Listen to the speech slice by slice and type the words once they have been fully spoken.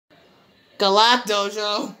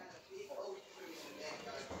Galactojo.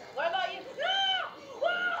 What about you?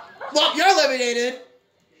 Well, you're eliminated.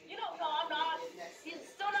 You don't know I'm not. He's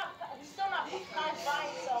still not by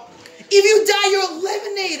himself. If you die, you're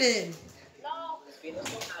eliminated. No. Is Venus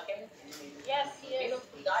still hacking? Yes, he is. Venus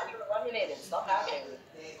died, you're eliminated. Stop hacking.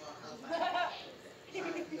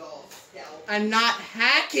 I'm not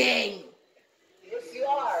hacking. Yes, you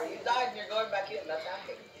are. You died and you're going back in. That's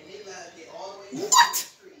hacking. What?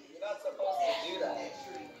 You're not supposed to do that.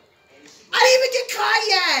 I didn't even get caught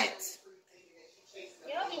yet.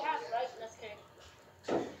 You know he has, right? That's kidding.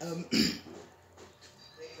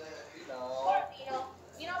 No. Or, you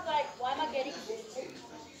know, like, why am I getting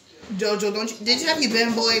Jojo, don't you? Did you have you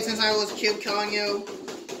been bullied since I was cute killing you?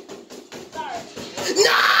 sorry?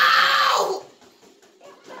 No!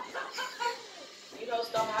 You know,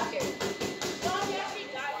 stop hacking. No, he actually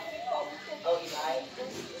died. Oh, he died?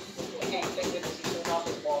 Okay, thank goodness he turned off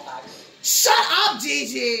his wall packs. Shut up,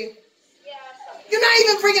 Gigi. Yeah, sorry. You're not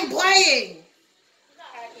even freaking playing. He's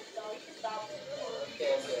not hacking, so you should stop.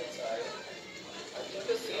 Okay, sorry. I think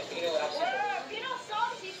to see if Vino actually... You know,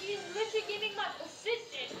 salty, he's literally giving my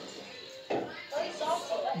position. Oh, he's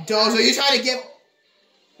salty. Dojo, you trying to give...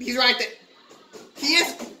 He's right there. He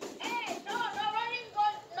is... Hey, no writing,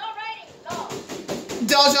 no writing, no.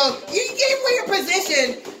 Dojo, you gave away your position.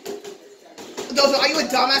 Dojo, are you a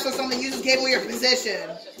dumbass or something? You just gave away your position.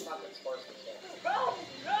 That's just fucking sportsmanship. Run!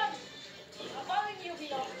 I'm following you,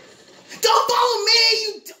 Vino. Don't follow me, you...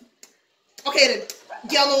 Okay, then.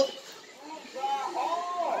 Yellow...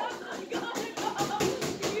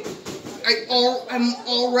 I'm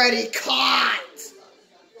already caught.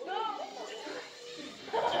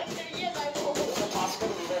 Yes, I will.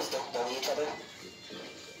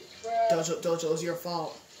 Dojo, it's your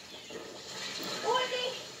fault.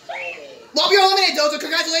 Bully! Well, you're eliminated, Dojo.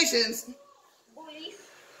 Congratulations. Bullies.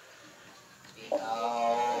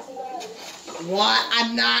 What?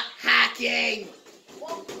 I'm not hacking.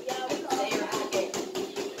 Well, yeah, we Say you're hacking.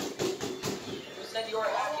 Who said you were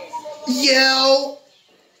hacking? You.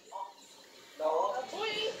 No.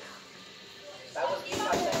 bully. That was me, I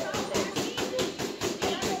said. He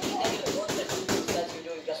said you're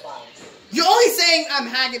doing just fine. You're only saying I'm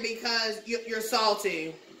hacking because you're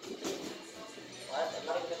salty. What? I'm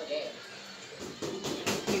not even in the game.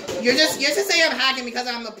 You're just saying I'm hacking because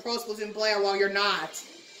I'm a pro Splatoon player while you're not.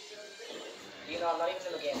 You know, I'm not even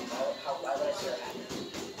in the game. Why would I say you're hacking?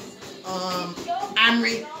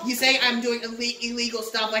 You say I'm doing illegal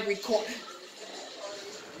stuff like record.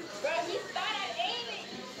 Bro, he's bad at aiming.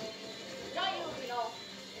 Not you, know.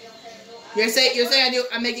 You're saying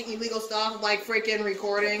I'm making illegal stuff like freaking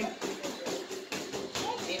recording.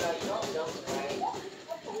 You know, you don't jump, right?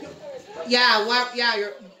 Yeah,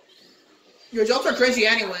 your jokes are cringy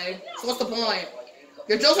anyway. So what's the point?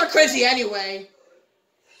 Your jokes are cringy anyway.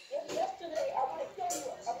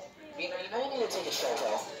 You know you need to take a chill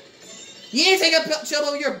pill. You need to take a chill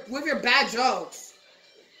with your bad jokes.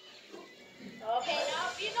 Okay, now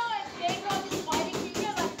if you know if J-Rob is fighting, you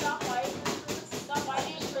can like stop fighting. Stop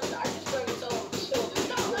fighting. I just want to chill.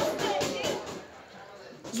 No, listen.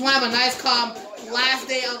 Just want to have a nice calm last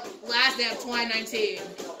day of 2019.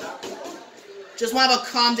 Just want to have a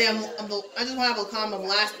calm day I just want to have a calm of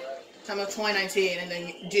last time of 2019, and then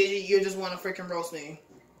you just want to freaking roast me.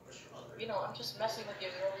 You know, I'm just messing with you.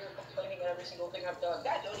 You're over here complaining at every single thing I've done.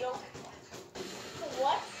 That Dojo.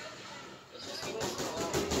 What? It's just you and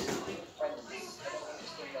friends. I don't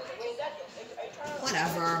understand that. Wait, that are you trying to...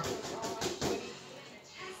 Whatever.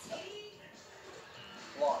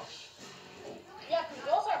 Launch. Yeah, because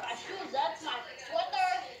those are my shoes. That's my sweater,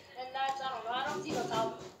 and that's I don't see the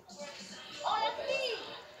top. Oh, that's me.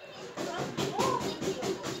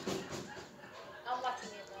 I'm watching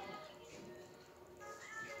it though.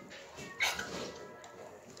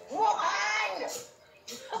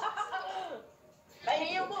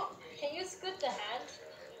 Can you scoot the hand?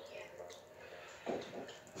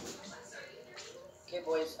 Okay,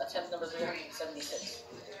 boys, attempt number 376.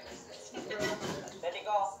 Let it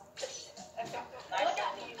go. I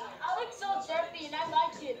look so derpy and I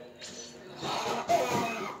like it.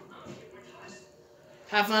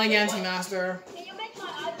 Have fun again, Team Master. Can you make my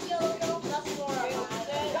eyes yellow though? That's for my eyes.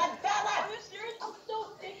 Are you serious? I'm so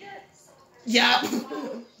thicker. Yep.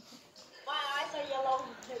 My eyes are yellow.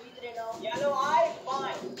 You didn't know. Yellow eye,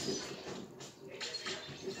 fine.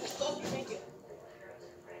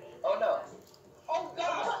 Oh no. Oh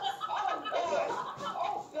god.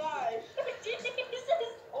 Oh gosh. Jesus.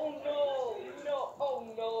 Oh no. No. Oh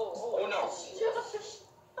no. Oh no. Get out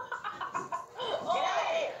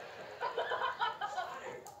of here.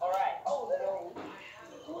 Alright. Oh no.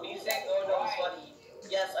 When you say oh no, it's funny.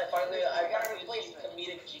 Yes, I finally achieved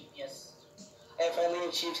comedic genius. I finally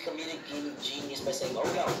achieved comedic genius by saying, "Oh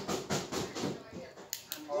no."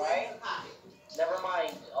 Alright? Never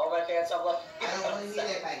mind. All my fans have left. I don't want to hear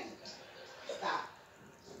that thing. Stop.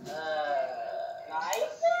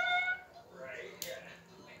 Nice.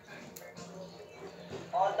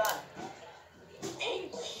 All done.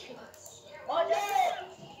 Oh, did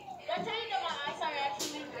I tell you that my eyes are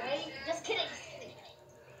actually gray? Just kidding.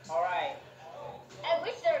 Alright. I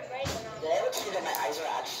wish they were gray when Did I ever tell you that my eyes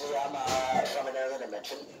are actually from another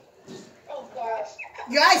dimension? Oh gosh.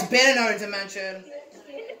 You guys been in another dimension.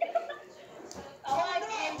 I'm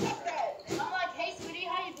like, hey sweetie,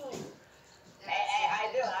 how you doing? Hey,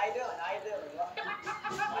 I do.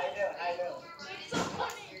 It's so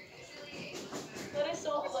funny. That is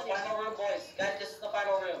so funny. Final room, boys. Guys, this is the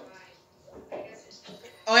final room.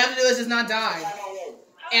 All you have to do is just not die. Final room.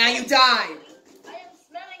 And you died. I am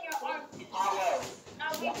smelling your armpit. Hollow.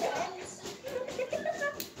 Are we friends?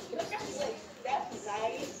 That's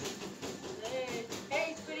nice.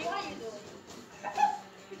 Hey, sweetie, how you doing?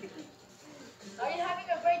 Are you having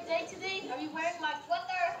a great day today? Are you wearing my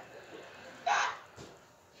sweater?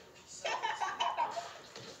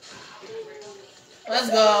 Let's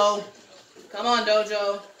go. Come on,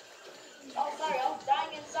 Dojo. Oh, sorry, I was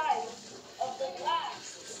dying inside of the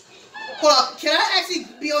glass. Hold up. Can I actually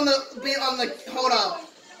be on the hold up.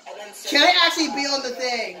 Can I actually be on the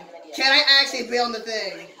thing? Can I actually be on the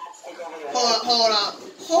thing? Hold up.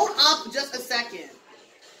 Hold up just a second.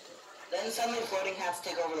 Then suddenly floating hats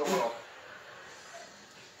take over the world.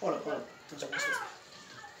 Hold up. Dojo, watch this.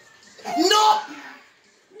 No!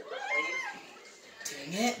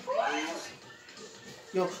 Dang it.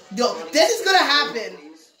 Yo, this is gonna happen.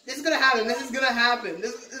 This is gonna happen. This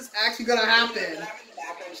is actually gonna happen.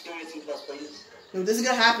 No, this is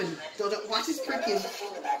gonna happen. Dojo, watch this freaking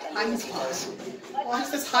hiding spot. Watch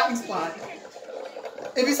this hiding spot.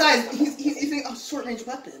 And besides, he's using a short-range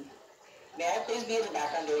weapon. May I please be in the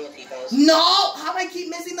background doing a T-pose? No! How do I keep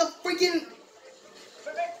missing the freaking...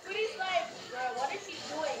 Sweetie's like, bro, what is he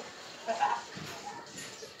doing?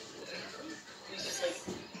 He's just like,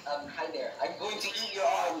 hi there. I'm going to eat your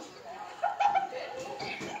arm.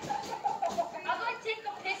 I'm gonna take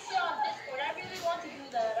a picture on Discord. I really want to do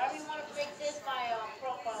that. I really want to make this my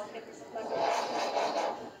profile picture.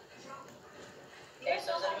 Hey,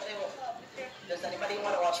 so does anybody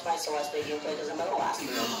want to watch my Celeste gameplay? Because I'm at the last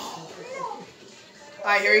room.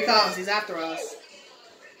 Alright, here he comes. He's after us.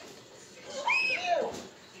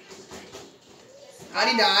 How'd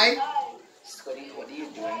he die? Squiddy, what are you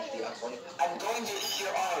doing to the ugly? I'm going to eat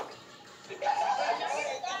your arm.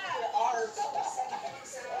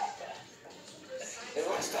 It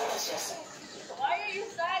looks delicious. Why are you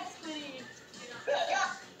sad, Squiddy?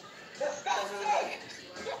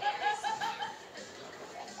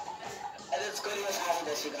 And then Squiddy was having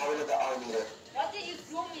this, she got rid of the arm eater. What did you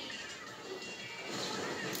do me?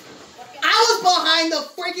 I was behind the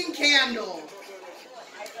freaking candle.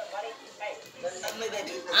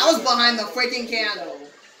 I was behind the freaking candle.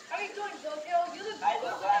 How are you doing, Jojo? You look good.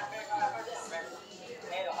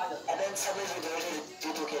 And then suddenly the Dojo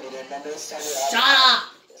duplicated it, and then they started Shut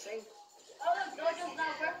up! Oh, look, Jojo's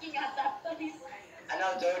not working at that place. I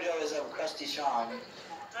know Dojo is a Krusty Sean.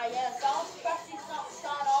 Ah, yes, I was Krusty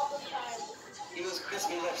Sean all the time. He was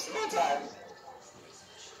crispy lips the whole time.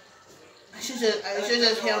 I should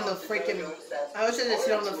just hit on the freaking... I should just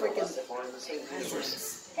hit on the freaking...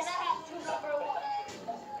 Can I have 2 number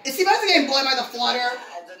 1? Is he about to get blown by the flutter?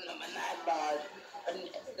 And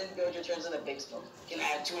then Dojo turns into Big Smoke. Can I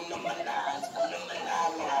have 2 number 9s? A number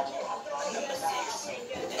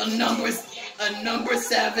 9, A number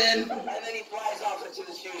 7. And then he flies off into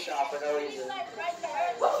the shoe shop for no reason. And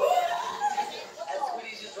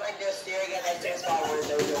Squiddy's just right there staring at that 10 spot where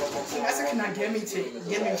Dojo was. You guys cannot get me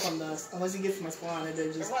from this unless you get from my spawn and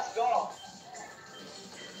then just... Let's go.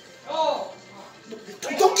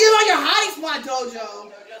 Don't get on your hiding spot,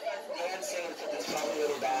 Dojo! Dancing to this probably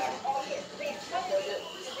really bad.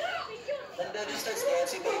 And then he starts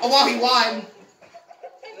dancing. Oh wow, he won!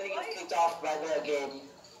 And then he gets kicked off by the game.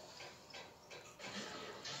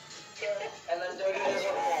 And then Dojo does a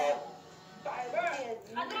roll. I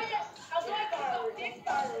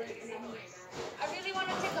really want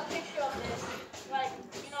to take a picture of this. Like,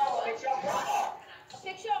 you know, a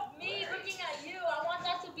picture of me looking at you. I want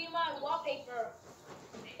that to be my wallpaper.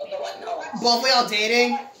 Okay, what? No. Both of y'all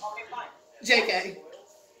dating? Okay, fine. JK.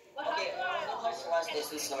 But how Okay, do I,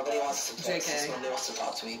 since nobody wants to JK. since nobody wants to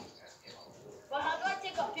talk to me. but how do I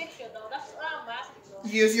take a picture though? That's what I'm asking though.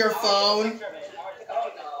 Use your phone. Oh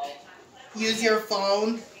no. Use your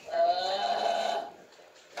phone. Oh,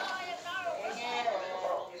 yeah,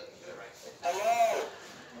 no.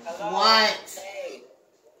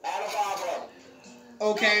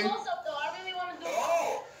 Okay. Close up though. I really want to do it.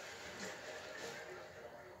 Oh!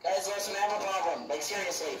 Guys, there's an ammo problem. Like,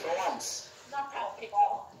 seriously, for once. Not that big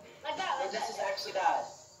though. Like that, like This that. is actually bad.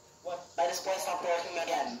 What? My display stopped working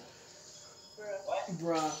again. What?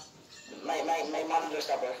 Bruh. My monitor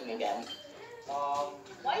stopped working again.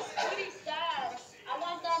 Why is Cody sad? I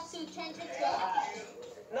want that to change it to happy.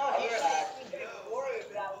 No, hear that. Worried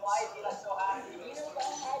about why is he like so happy?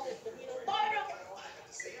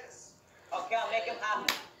 Okay, I'll make him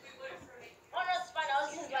happy. Oh no, it's fine. I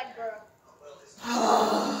was just like, bro.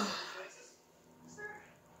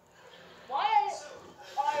 Why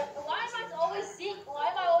am I always sick? Why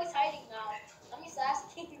am I always hiding now? I'm just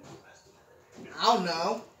asking. I don't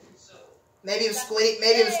know. Maybe if Squiddy,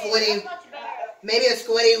 maybe if Squiddy, That's much better. maybe if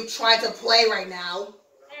Squiddy tried to play right now.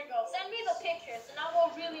 There you go. Send me the pictures, and I will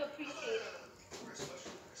really appreciate it.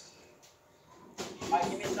 Alright,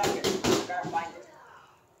 give me a second. I gotta find it.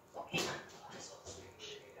 Okay.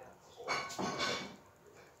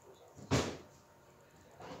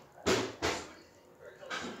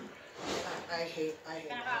 I hate. I'm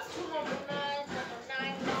gonna have 2 number 9s, number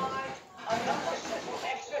 9 large. Another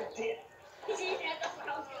extra dip. Yeah, that's what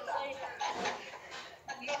I was gonna say.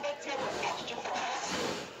 Another 10 extra fries.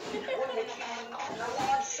 One with a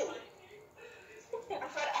large soup. I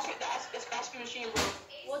said that's ice cream machine, bro.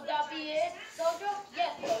 Would that be it, Dojo?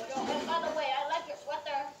 Yes, Dojo. And by the way, I like your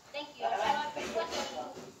sweater. Thank you. I like your sweater.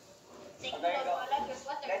 Thank you, There you Dojo. go. I like your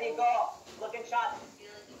sweater. There you go. Looking shot.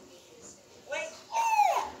 Wait.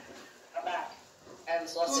 I'm back. And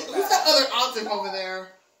so let's Who's that other object over there?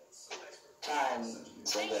 time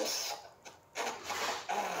for this.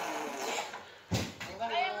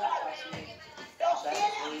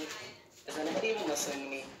 Is anybody even listening to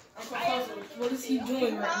me? What is he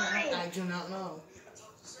doing right now? I do not know.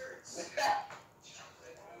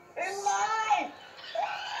 In line!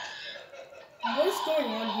 What is going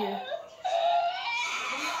on here?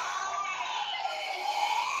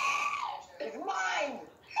 It's mine!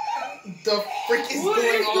 The freak is What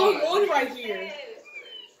going is going on? on right here?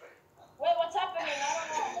 Wait, what's happening?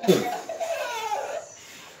 I don't know.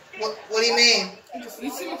 What do you mean? You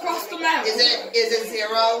see him across the map. Is it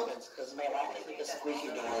 0? Because my lock is like a squeaky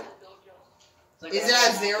door. Is it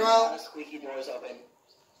at 0? The squeaky door is open.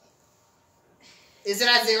 Is it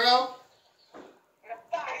at 0?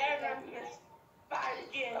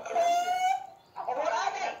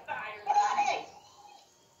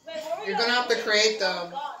 You're gonna have to create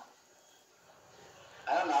them.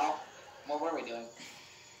 I don't know. What were we doing?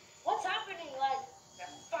 What's happening? Like,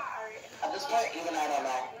 At this point, even I don't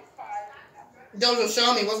know. Dojo,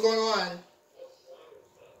 show me what's going on.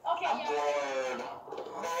 okay, I'm yeah. bored.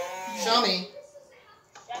 Show me.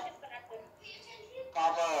 Yeah, disconnected.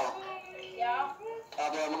 Papa, Yeah.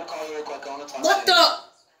 Papa, I'm gonna call you real quick. I wanna talk What to you. the?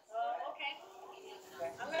 Okay.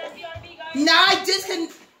 I'm gonna BRB, guys. Nah, I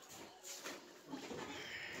disconnect.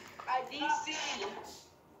 IDC.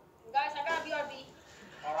 Guys, I got BRB.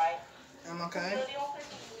 Alright. I'm okay.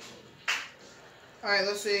 Alright,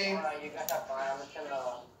 let's see. Alright, you guys are fine. I'm just gonna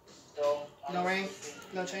go. No rank?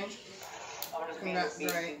 No change? I'm just being Congrats, the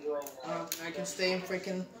beast right. enjoying I can stay in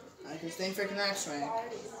freaking X rank.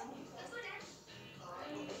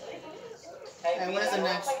 Hey, what is the you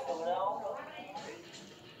wanna next? play Uno?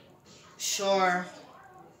 Sure.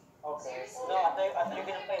 Okay. No, I thought you were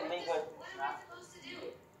gonna play League with.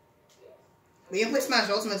 We can play Smash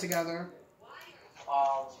Ultimate together.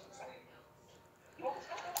 Um.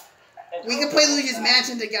 We can play Luigi's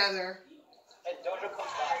Mansion together. And Dojo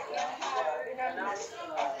comes back. And I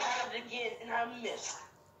again, and I missed.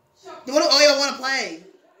 What do Oyo want to play?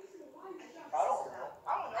 I don't know.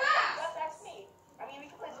 That's me. I mean, we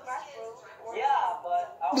can play Smash Bros. Yeah, but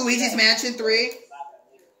Luigi's Mansion 3?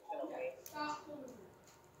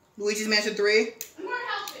 Luigi's Mansion 3?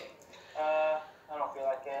 I don't feel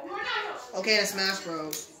like it. Okay, then Smash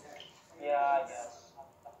Bros. Yeah, I guess.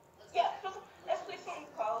 Yeah, let's play some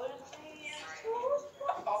colors.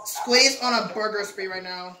 Squiddy's on a burger spree right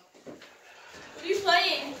now. What are you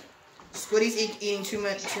playing? Squiddy's eating too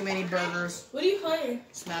many burgers. What are you playing?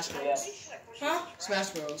 Smash Bros. Yes. Huh? Smash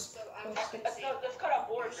Bros. Let's cut a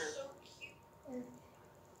burger.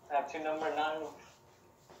 I have 2 number 9.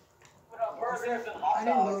 Put a burgers and hot I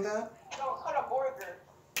didn't know dogs. that. No, cut a burger.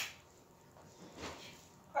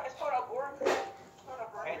 Let's cut a burger.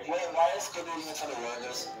 Wait, why is Squiddy even trying to wear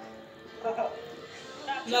this?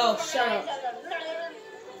 No, shut up.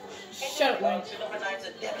 Shut up, Lane. 2 number 9's a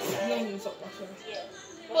You dead don't even talk about that.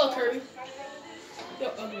 Hello, Kirby. Yo,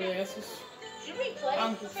 ugly asses. Should we play?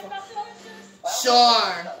 I'm just fucking-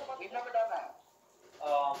 Sure. We've never done that.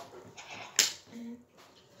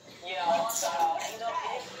 Yeah, you know,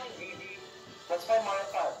 Let's play Mario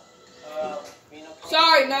Kart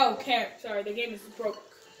Oh, can't. Sorry, the game is broke.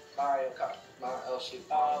 Mario Kart. Oh shoot.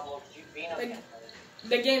 Well, Gino The, can't.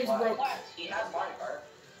 the game's broke. What? He has Mario Kart.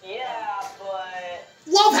 Yeah, but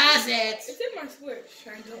Wolf has it. It's in my Switch.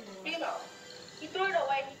 I don't know. Gino. He threw it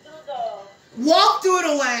away. He threw the. Wolf threw it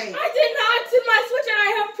away. I did not. It's in my Switch, and I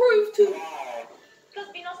have proof too. Because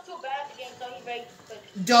Bino's too bad at the game, so he made the.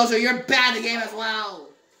 Dojo, you're bad at the game as well.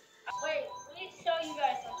 Wait, let me show you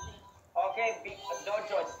guys something. Okay,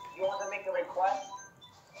 Dojo, you want to make a request?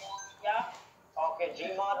 Yeah? Okay,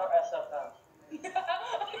 Gmod or SFM?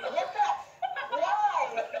 What the?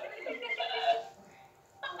 Why?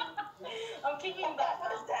 I'm kicking that.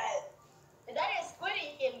 What is that? That is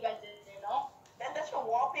Squiddy game, you guys didn't know. That's your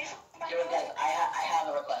wallpaper? Yo, guys, I have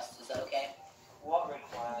a request. Is that okay? What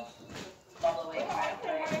request? By the way,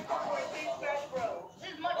 This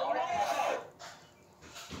is much better.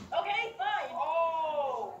 Okay, fine.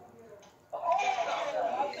 Oh!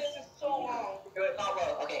 This is so long. Wait,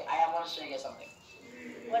 Pablo. Okay, I want to show you guys something.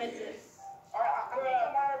 What is this? Alright, I'm getting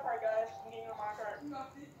a Mario Kart, guys. I'm getting a Mario Kart.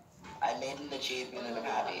 I made an achievement and I'm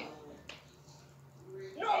happy.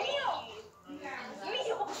 No, Mio!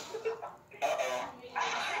 Mio! Uh-oh.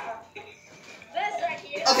 This right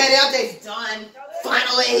here. Okay, the update's done.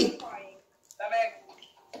 Finally.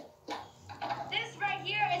 This right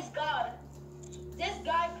here is God. This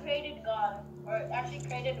guy created God. Or actually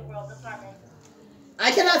created the world. That's what I meant.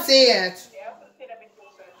 I cannot see it.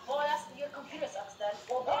 Well, that's your computer sucks then.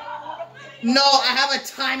 Well, No, I have a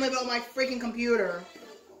time limit on my freaking computer.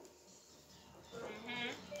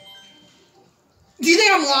 Do you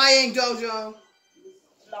think I'm lying, Dojo?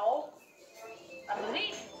 no. I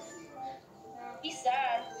believe. He's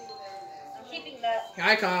sad. I'm keeping that. Here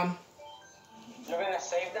I come. You're gonna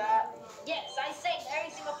save that? Yes, I saved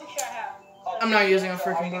every single picture I have. I'm not using a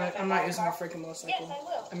freaking bike. I'm not using a freaking Yes, motorcycle. I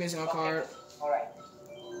will. I'm using a cart. Alright.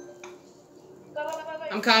 Go.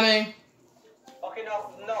 I'm coming. Okay,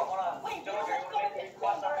 no, hold on. Wait, Dojo, you let's want to make a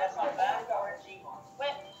request on SFM or Gmod?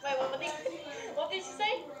 Wait, what did you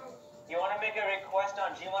say? You want to make a request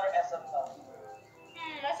on Gmod or SFM?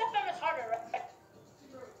 SFM is harder, right?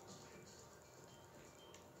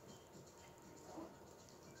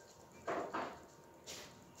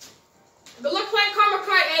 Good luck playing Karma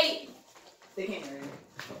Kart 8. They can't hear you.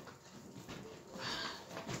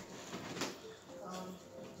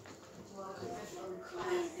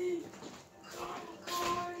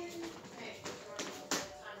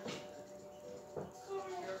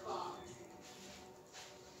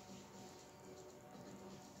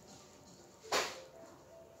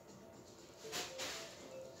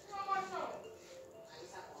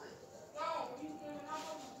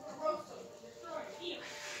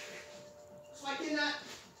 I cannot.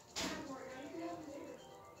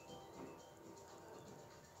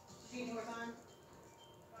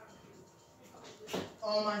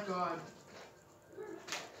 Oh my god.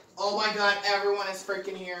 Oh my god, everyone is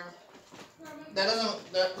freaking here. That doesn't.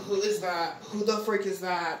 Who is that? Who the freak is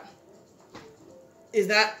that? Is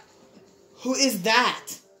that. Who is that?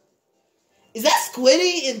 Is that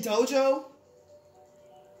Squiddy in Dojo?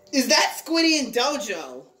 Is that Squiddy in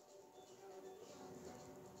Dojo?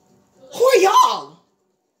 Who are y'all?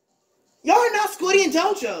 Y'all are not Squiddy and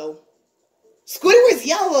Dojo. Squiddy was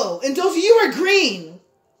yellow, and Dojo, you are green.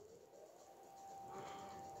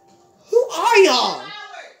 Who are y'all?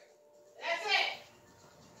 That's it.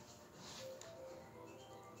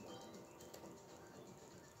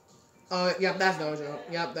 Oh, yep, that's Dojo.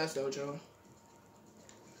 Yep, that's Dojo.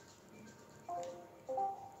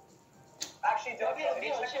 Actually, Dojo,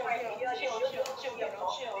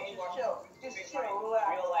 chill. Just chill,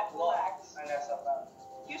 relax. And SFM.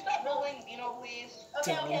 Can you stop rolling, please?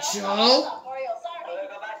 Okay. Dojo? Mario, sorry.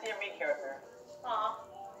 Go back to your main character.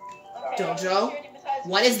 Okay. Dojo?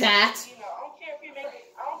 What is that? I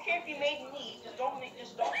don't care if you made me. Just don't.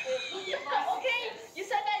 Okay, you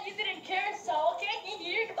said that you didn't care, so okay,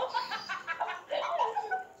 here you go.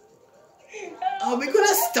 Are we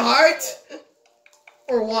gonna start?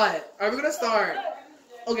 Or what? Are we gonna start?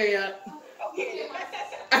 Okay, yeah.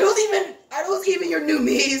 I don't see even your new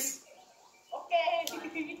me's. Okay.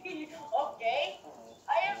 Okay.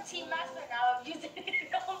 I am Team Master now. I'm using it.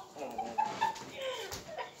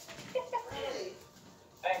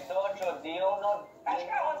 Hey, Dojo, do you know?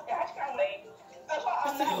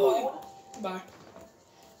 Bye.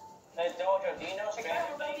 Hey, Dojo, do you know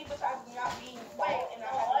Stranger Things? Dojo,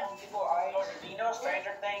 do you know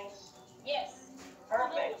Stranger Things? Yes.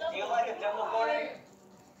 Perfect. Do you like a Dumbledore?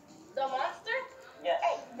 The monster? Yes.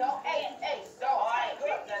 Alright,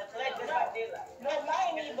 then play this idea. No, that's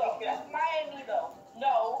my amiibo.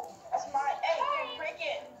 No, that's my. Hey,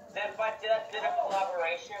 freaking. Then did a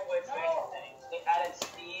collaboration with Stranger Things. They added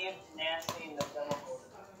Steve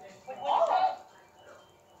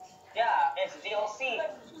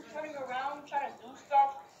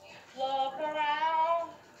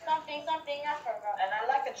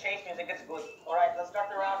it's good. Alright, let's start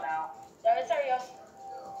the round now. Yeah, let's hurry up.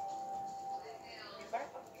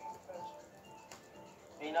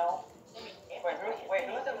 You know? Wait,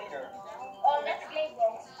 who's the leader? Oh, that's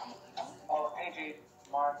Gabriel. Oh, AJ,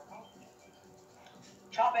 Mark.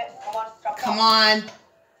 Chop it. Come on, chop it. Come on.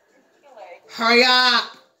 Hurry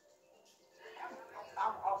up.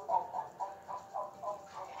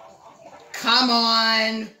 Come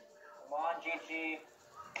on. Come on, Gigi.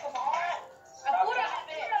 Come on.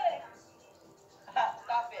 Apúrate.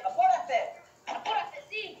 Stop it. Apúrate. Apúrate,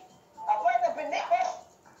 sí. Apúrate, pendejo.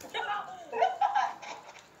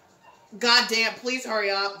 God damn, please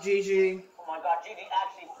hurry up, Gigi. Oh my god, Gigi,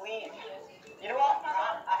 actually, please. You know what?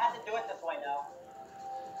 I have to do it this way now.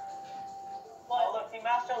 Oh, look, Team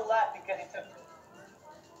Master left because he took...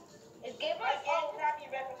 Is Gabriel?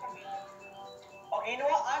 Okay, you know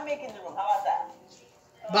what? I'm making the room. How about that?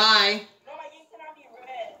 Bye. No, my game cannot be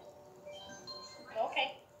red.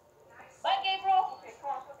 Okay. Bye, Gabriel. Okay,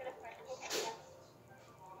 come on, look at this.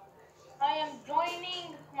 I am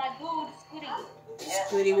joining my dude, Scooty.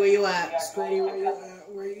 Yes. Squiddy, where you at? Squiddy, where you at?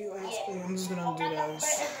 Where you at? Squiddy? I'm just gonna do this.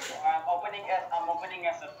 I'm opening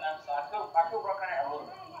SFM, so I feel work on it a little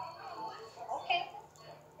bit. Okay.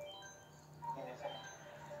 Give me a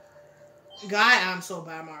second. God, I'm so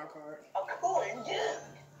bad at Mario Kart. Of course, yeah.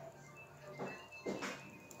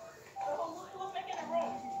 Who's making the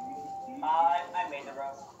room? I made the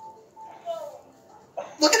room.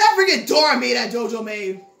 Look at that freaking door I made that Jojo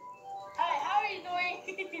made. Hi, how are you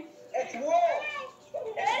doing? It's Wolf.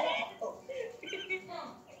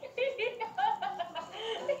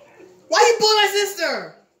 Why you bully my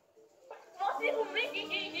sister?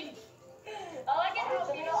 I like it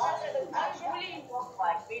how you know Actually,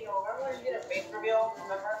 like, you know, remember when you did a face reveal?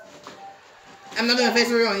 Remember? I'm not doing a face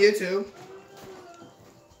reveal on YouTube.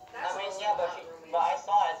 I mean, yeah, but I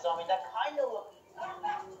saw it, so I mean, that kind of looks...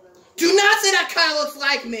 Do not say that kind of looks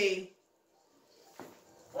like me.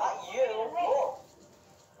 Not you. Wolf.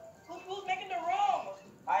 Who's making the room?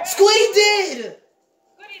 Squiddy did.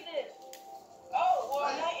 Scooty did. Oh, well,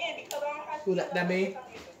 I'm not in because I don't have Who, that me?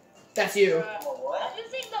 That's you. What? I'm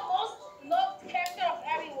using the most loved character of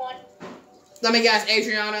everyone. Let me guess,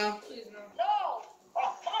 Adriana. Please no. No!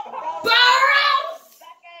 Boros!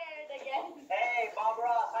 Back at it again. Hey, Bob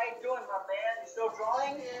Ross, how you doing, my man? You still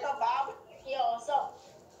drawing? What's up, Bob? Yo, what's up?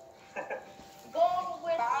 Go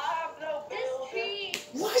with Bob, no, this Bill. tree.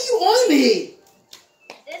 Why are you on me?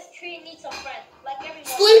 This tree needs a friend. Like everyone.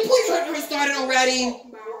 Squiddy, please try to restart it already.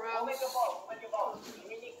 We'll make a vote. Make a vote.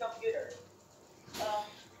 We need computers.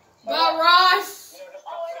 But Ross. You know, just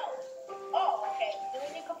Oh, I know. Oh, okay. Do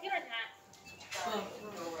we need computer time?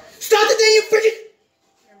 Stop the thing, you freaking...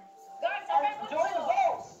 Guys, I'm ready Join the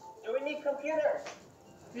votes. Do we need computers?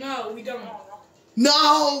 No, we don't.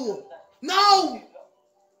 No! No!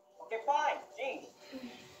 Okay, fine. Jeez.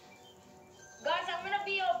 Guys, I'm gonna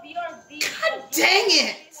be a BRB. God dang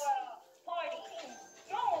it! Party.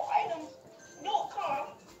 No, items. No, come.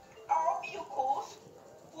 I'll be your calls.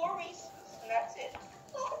 Flores. And that's it.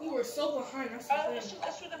 You were so behind. That's the Let's thing.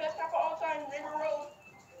 shoot the best time of all time, River Road.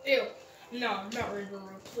 Ew. No, not Rainbow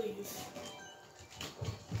Road, please.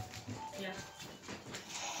 Yeah.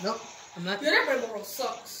 Nope, I'm not... Yeah, that Rainbow Road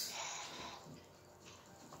sucks.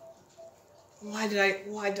 Why did I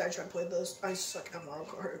try to play this? I suck at Mario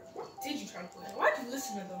Kart. What did you try to play? Why did you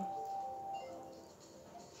listen to them?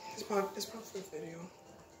 It's probably for a video.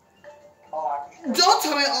 Oh, Don't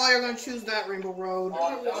tell me all you're gonna choose that Rainbow Road. I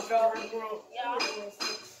probably also go. Rainbow Road. Yeah. Rainbow Road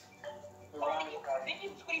sucks. Thank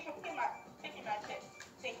you, Squeeze, for picking my pick.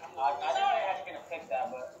 Thank you. I think I was gonna pick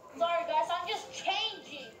that, but... Sorry, guys. I'm just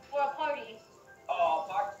changing for a party. Oh,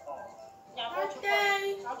 Mark. Oh. Yeah, virtual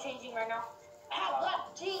party. I'm changing right now. Ah,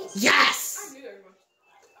 what? Jeez. Yes! I knew that much.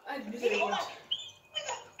 I knew that much.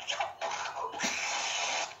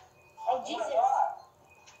 Oh, Jesus.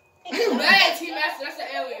 You mad, Team Master? That's an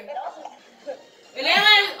alien. An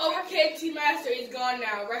alien overcame Team Master. He's gone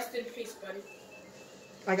now. Rest in peace, buddy.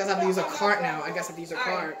 I guess I have to use a cart now. I guess I have to use a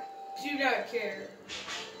cart. Do not care.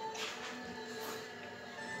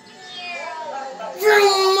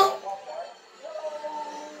 Vroom!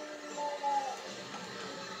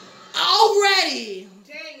 Already!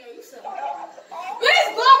 Dang, yo, you suck. Where's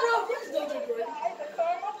Bob? Where's Dojo Boy?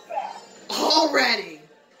 Already!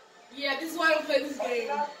 Yeah, this is why I don't play this game.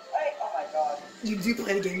 Hey, oh my god. You do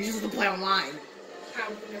play the game, you just have to play online. I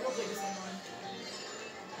would never play this online.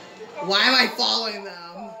 Why am I following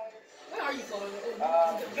them? Why are you following it?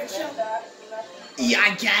 Oh, good show. Yeah,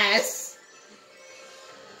 I guess.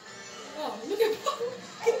 Oh, look at Bob.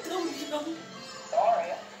 Dojo.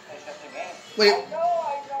 Sorry. It's just a game. Wait, I know.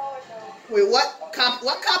 wait, what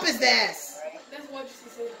cup is this? Right? That's what you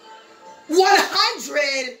said.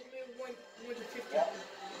 100? 150.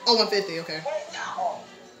 Oh, 150, okay.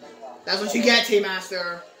 That's what you get, Team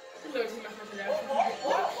Master. Oh, you're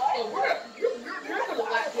not gonna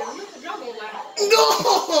laugh, dude. Y'all gonna laugh. He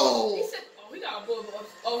No! said, oh, he got a bullet.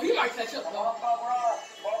 Oh, he might catch up, though.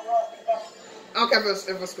 I don't care if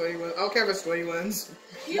Squiddy wins. I don't care if Squiddy wins.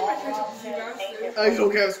 He might catch up to you guys. I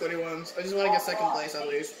don't care if Squiddy wins. I just want to get second place at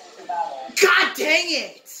least. God dang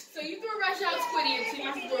it! So you throw a rush out Squiddy and Team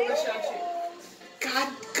Master throw a rush out you.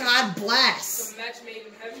 God bless. So match made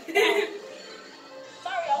in heaven.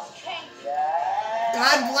 Sorry, I was changed.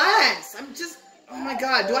 God bless. I'm just. Oh my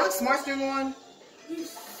God. Do I have smart steering on? You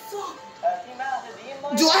suck.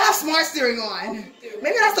 Do I have smart steering on?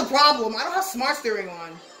 Maybe that's the problem. I don't have smart steering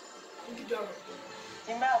on. You don't.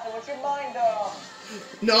 Team Master, what's your mind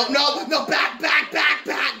No,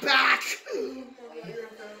 back.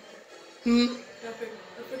 Hmm. Nothing.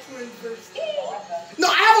 I put you in first. No,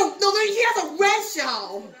 he has a red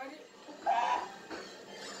shell.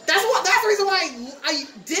 That's the reason why I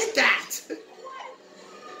did that.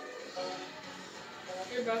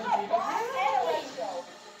 You're about to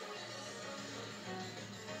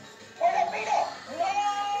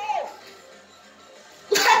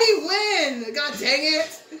Let me win. God dang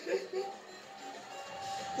it.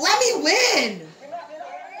 Let me win.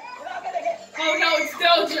 Oh no, it's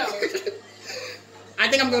Dojo. I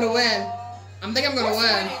think I'm gonna win.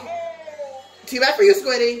 Too bad for you,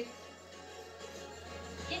 Squiddy.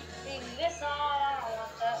 Get this on. I don't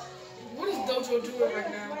want that. What is Dojo doing right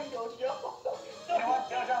now? Jojo,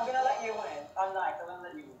 I'm gonna let you win. I'm nice. I'm gonna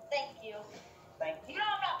let you win. Thank you. Thank you. You know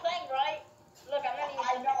I'm not playing, right? Look, I'm not even. I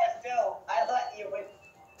know it still. I let you win.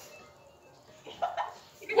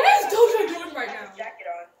 What is Dojo doing right now? Jacket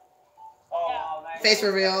on. Oh, man. Face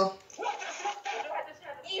reveal.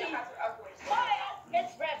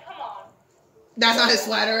 It's red. Come on. That's not his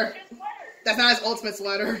sweater. That's not his ultimate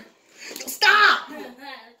sweater. Stop! Where is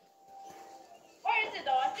it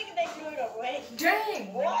though? I think they threw it away.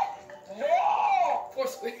 Dang! What? No! Poor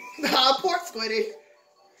Squiddy. Poor Squiddy.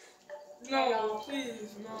 No,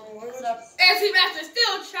 please, no. Sucks. And Team Master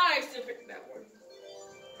still tries to pick that one.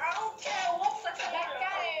 I don't care what's the That guy,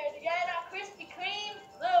 you got that Krispy Kreme?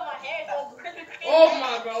 Look, my hair is all Krispy Kreme. Oh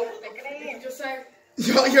my God! What did you just say?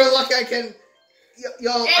 You're lucky I can.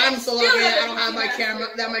 Yo, I'm so lucky still that I don't doesn't have my do camera.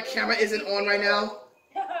 That my camera isn't on right now.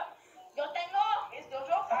 Yo tengo. It's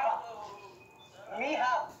Dojo foul. We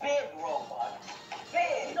have big robots.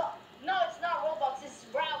 Big. No, it's not Robux. It's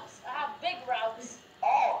routes. I have big routes.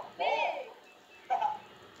 Oh. Big.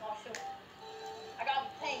 Oh shoot. I gotta be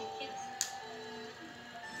playing, kids.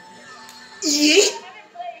 Yeet. I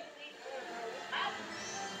haven't played.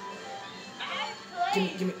 I haven't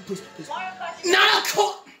played. Give me, please. Mario Kart. Not a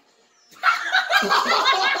call.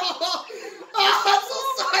 Oh, I'm so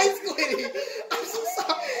sorry, Squiddy. I'm so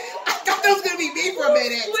sorry. I thought that was gonna be me for a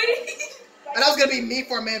minute. Squiddy! I thought it was gonna be me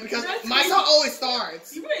for a minute because my song always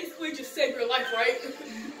starts. You basically just saved your life, right?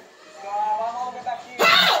 I'm all get back to you.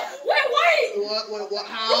 Ah! Wait! What?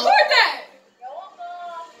 How? Record that! You're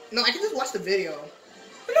welcome. No, I can just watch the video.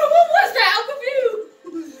 No, what was that? I'm confused.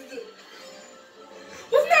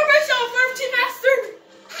 Wasn't that Rachel first Team Master?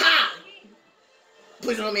 Ha!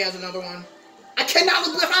 Please don't let me have another one. I cannot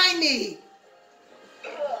look behind me.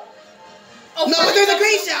 Oh, No, but there's a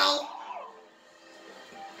green shell.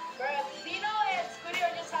 Bruh, Bino and Squiddy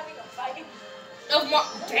are just having a fight. Of my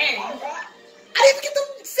dang. I didn't even get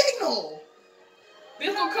the signal.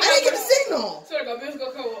 Bill's gonna I come didn't get out the signal. Swear to God, Bill's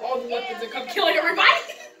gonna come with all the weapons and come killing everybody.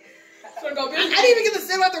 Swear to God, I Bill's didn't even get the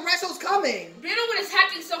signal that the rest was coming. Bill with his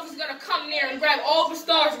hacking stuff is gonna come near and grab all the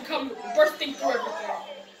stars and come bursting through everything.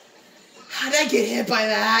 How did I get hit by How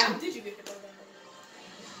that? did you get hit by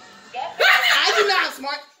Get I do not have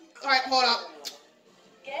smart. All right, hold up.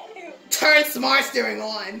 him. Turn smart steering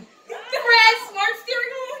on. the red smart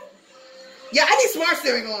steering on? Yeah, I need smart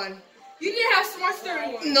steering on. You didn't have smart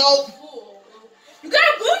steering on. Nope. Fool. You got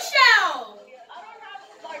a blue shell! I don't have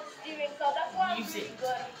smart steering, so that's why I'm Use really it.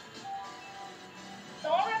 good.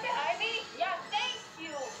 Someone right behind me? Yeah, thank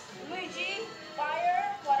you. Luigi,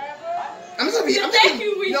 fire, whatever. I'm just gonna be. I'm Thank just you,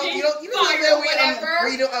 Luigi. know that Fire, video whatever. where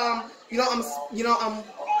you do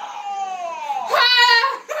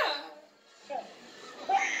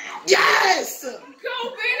yes. Go,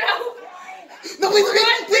 Bino! No, please.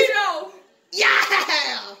 Run, Bino! Yeah.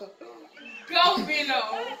 Go, Bino!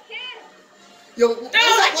 Yo, what's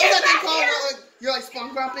that get thing back called? here. You're like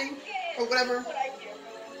spawn grumping or whatever. What I do.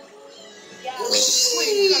 Yeah.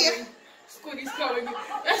 Squiddy's coming. Squiddy's coming.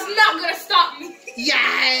 That's not gonna stop me.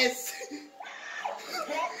 Yes.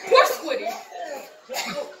 Poor Squiddy.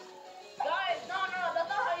 Guys, no, that's not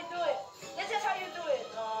how you do it. This is how you do it.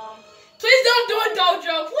 Please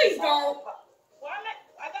don't. Why am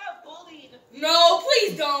I got bullied. No,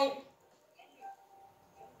 please don't.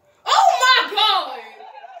 Oh my god!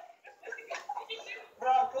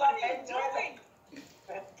 Bro, What are you doing?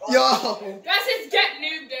 Yo. That's his get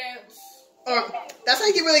noob dance. That's how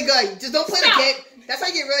you get really good. Just don't play Stop. the game. That's how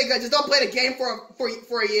you get really good. Just don't play the game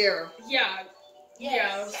for a year, Yeah.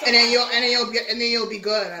 Yeah. and then you'll be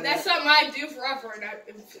good at That's it. something I do forever.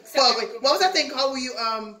 And Well, like, what was that thing called? Where you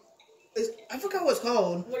I forgot what it's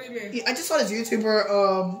called. What do you mean? I just saw this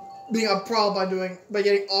YouTuber being a pro by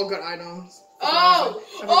getting all good items. Oh,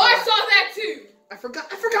 I saw that too. I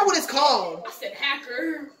forgot what it's called. I said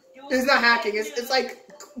hacker. It's not hacking. It's like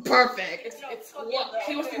perfect. It's what?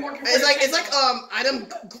 He must be working. For It's like Nintendo. item.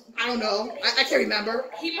 I don't know. I can't remember.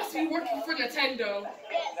 He must be working for Nintendo.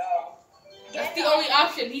 That's the only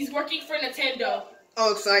option. He's working for Nintendo.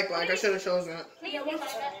 Oh, Excitebike. I should have chosen it.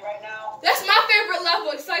 right now. That's my favorite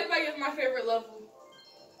level. Excitebike is my favorite level.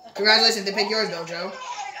 Congratulations, they picked yours, Dojo.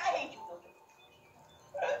 I hate you.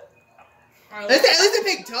 At least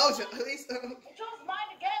they picked Dojo. At least. You chose mine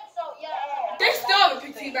again, so yeah. They still haven't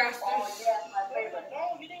picked Team Oh, Masters. yeah, my favorite.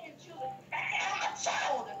 No, you didn't choose it. I'm a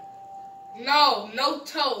child. No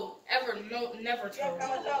Toad. Ever. No, never Yes, Toad.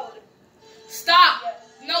 I'm a child. Stop.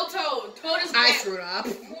 No Toad. Toad is I banned. screwed up.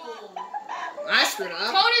 I screwed up.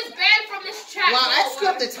 Toad is banned from this chat. Wow, I Go screwed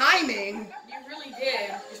up away. the timing. You really did.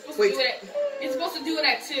 You're supposed Wait. to do it. You're supposed to do it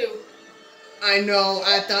at 2. I know,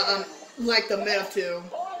 at the like the mid of 2,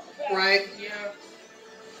 right? Yeah.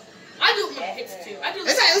 I do it when it hits 2. I do. At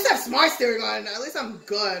least I have smart steering on. At least I'm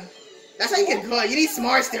good. That's how you get good. You need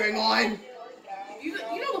smart steering on. You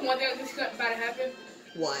know the one thing that's about to happen?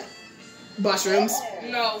 What? Mushrooms?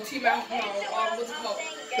 No, Team Masters. No. What's it called?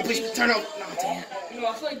 The police turn over. No, damn. No,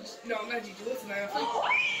 I feel like not GG. What's the name? I feel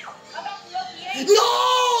like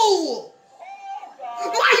No!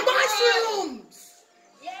 My mushrooms!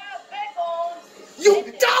 Yeah, bagels. You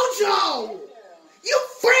Dojo! You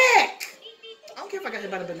frick! I don't care if I got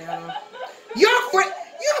hit by the banana. You're a frick!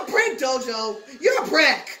 You're a prick, Dojo! You're a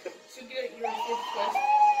prick! should get it. You're in 5th place.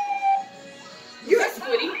 You're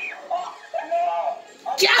Squiddy.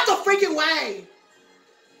 get out the freaking way!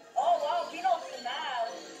 Oh wow, Vino's now.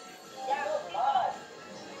 Yeah,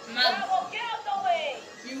 Vino. Man, Bravo, get out the way.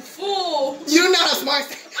 you fool. You're not a smart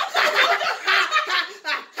steering.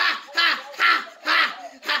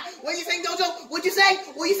 What you saying, Dojo? What'd you say?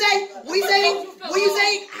 What you say? What you saying? What you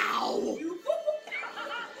saying? Ow! You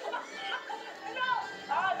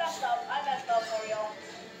I messed up for real.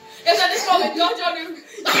 It's at this moment, Dojo knew.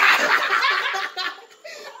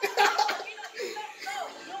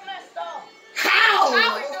 You messed up. How?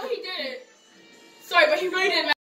 Howard, no, he didn't. Sorry, but he really didn't.